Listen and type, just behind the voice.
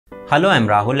Hello, I'm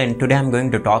Rahul and today I'm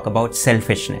going to talk about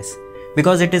selfishness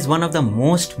because it is one of the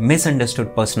most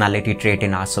misunderstood personality trait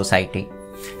in our society.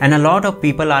 And a lot of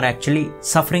people are actually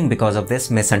suffering because of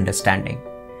this misunderstanding.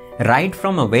 Right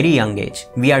from a very young age,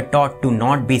 we are taught to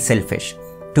not be selfish,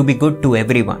 to be good to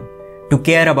everyone, to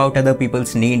care about other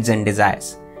people's needs and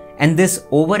desires. And this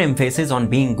overemphasis on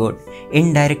being good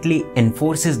indirectly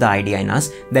enforces the idea in us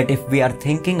that if we are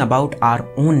thinking about our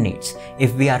own needs,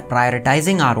 if we are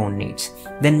prioritizing our own needs,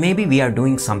 then maybe we are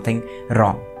doing something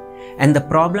wrong. And the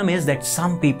problem is that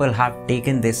some people have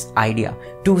taken this idea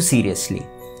too seriously.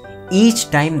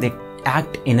 Each time they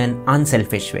act in an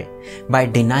unselfish way by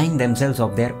denying themselves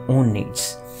of their own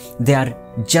needs, they are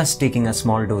just taking a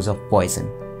small dose of poison.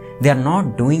 They are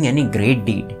not doing any great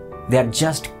deed. They are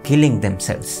just killing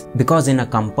themselves, because in a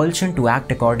compulsion to act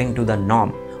according to the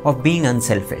norm of being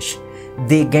unselfish,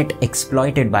 they get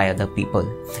exploited by other people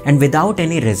and without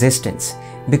any resistance,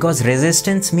 because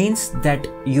resistance means that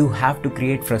you have to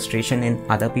create frustration in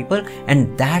other people,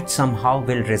 and that somehow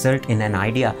will result in an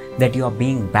idea that you are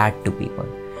being bad to people.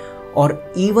 Or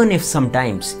even if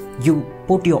sometimes you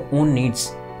put your own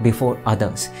needs before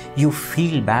others, you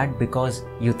feel bad because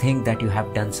you think that you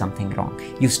have done something wrong.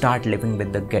 You start living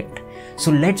with the guilt.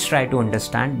 So let's try to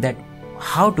understand that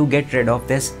how to get rid of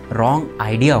this wrong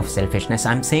idea of selfishness.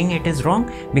 I'm saying it is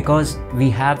wrong because we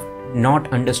have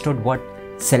not understood what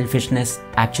selfishness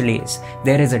actually is.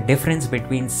 There is a difference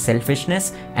between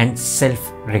selfishness and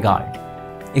self-regard.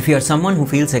 If you are someone who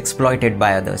feels exploited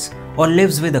by others or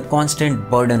lives with a constant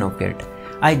burden of guilt,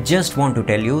 I just want to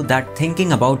tell you that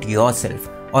thinking about yourself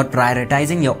or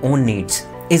prioritizing your own needs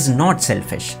is not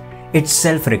selfish. It's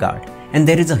self-regard, and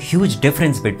there is a huge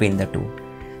difference between the two.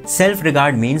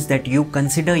 Self-regard means that you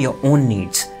consider your own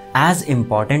needs as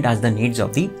important as the needs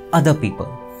of the other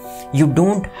people. You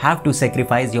don't have to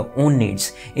sacrifice your own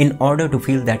needs in order to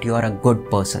feel that you are a good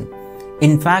person.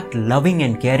 In fact, loving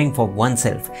and caring for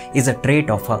oneself is a trait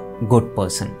of a good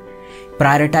person.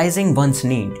 Prioritizing one's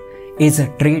need is a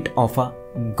trait of a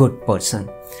good person.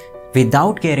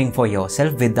 Without caring for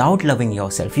yourself, without loving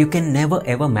yourself, you can never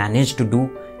ever manage to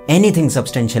do anything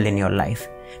substantial in your life,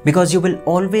 because you will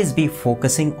always be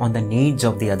focusing on the needs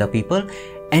of the other people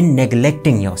and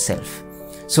neglecting yourself.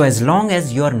 So as long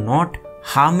as you are not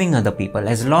harming other people,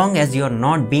 as long as you are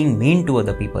not being mean to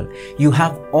other people, you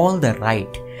have all the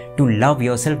right to love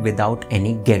yourself without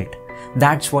any guilt.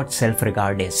 That's what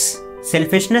self-regard is.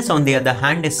 Selfishness, on the other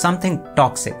hand, is something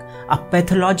toxic, a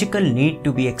pathological need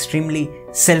to be extremely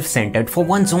self-centered for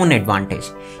one's own advantage.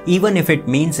 Even if it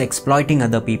means exploiting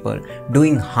other people,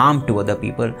 doing harm to other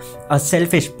people, a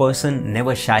selfish person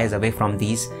never shies away from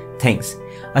these things.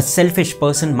 A selfish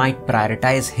person might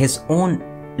prioritize his own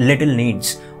little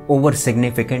needs over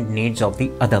significant needs of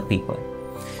the other people.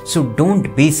 So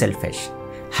don't be selfish.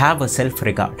 Have a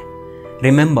self-regard.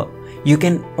 Remember, you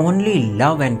can only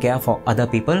love and care for other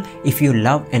people if you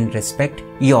love and respect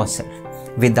yourself.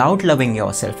 Without loving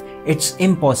yourself, it's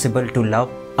impossible to love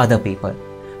other people.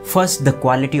 First, the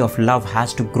quality of love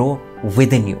has to grow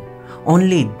within you.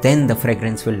 Only then the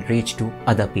fragrance will reach to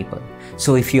other people.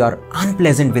 So if you are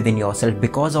unpleasant within yourself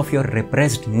because of your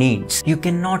repressed needs, you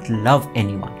cannot love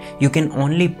anyone. You can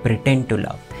only pretend to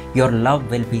love. Your love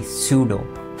will be pseudo,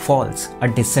 false, a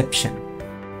deception.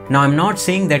 Now, I'm not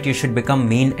saying that you should become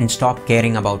mean and stop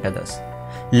caring about others.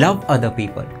 Love other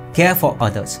people, care for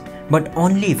others, but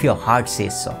only if your heart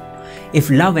says so. If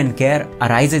love and care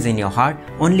arises in your heart,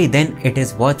 only then it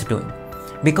is worth doing.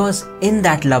 Because in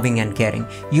that loving and caring,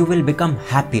 you will become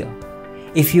happier.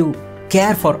 If you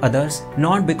care for others,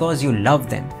 not because you love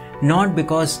them, not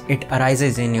because it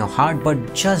arises in your heart,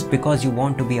 but just because you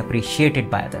want to be appreciated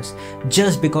by others,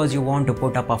 just because you want to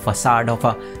put up a facade of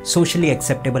a socially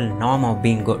acceptable norm of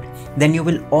being good, then you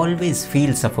will always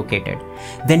feel suffocated.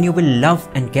 Then you will love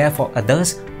and care for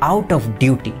others out of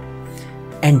duty.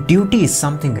 And duty is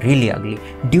something really ugly.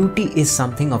 Duty is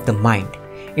something of the mind.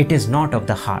 It is not of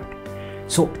the heart.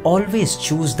 So always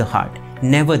choose the heart,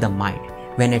 never the mind.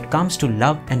 When it comes to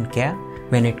love and care,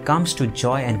 when it comes to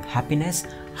joy and happiness,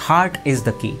 heart is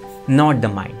the key, not the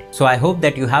mind. So I hope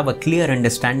that you have a clear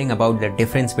understanding about the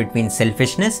difference between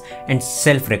selfishness and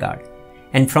self-regard.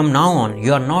 And from now on,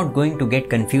 you are not going to get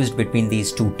confused between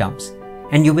these two terms.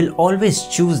 And you will always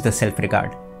choose the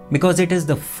self-regard, because it is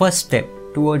the first step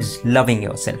towards loving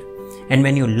yourself. And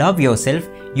when you love yourself,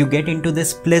 you get into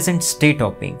this pleasant state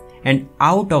of being. And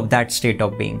out of that state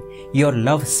of being, your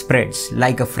love spreads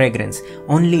like a fragrance.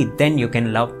 Only then you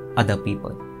can love other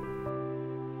people.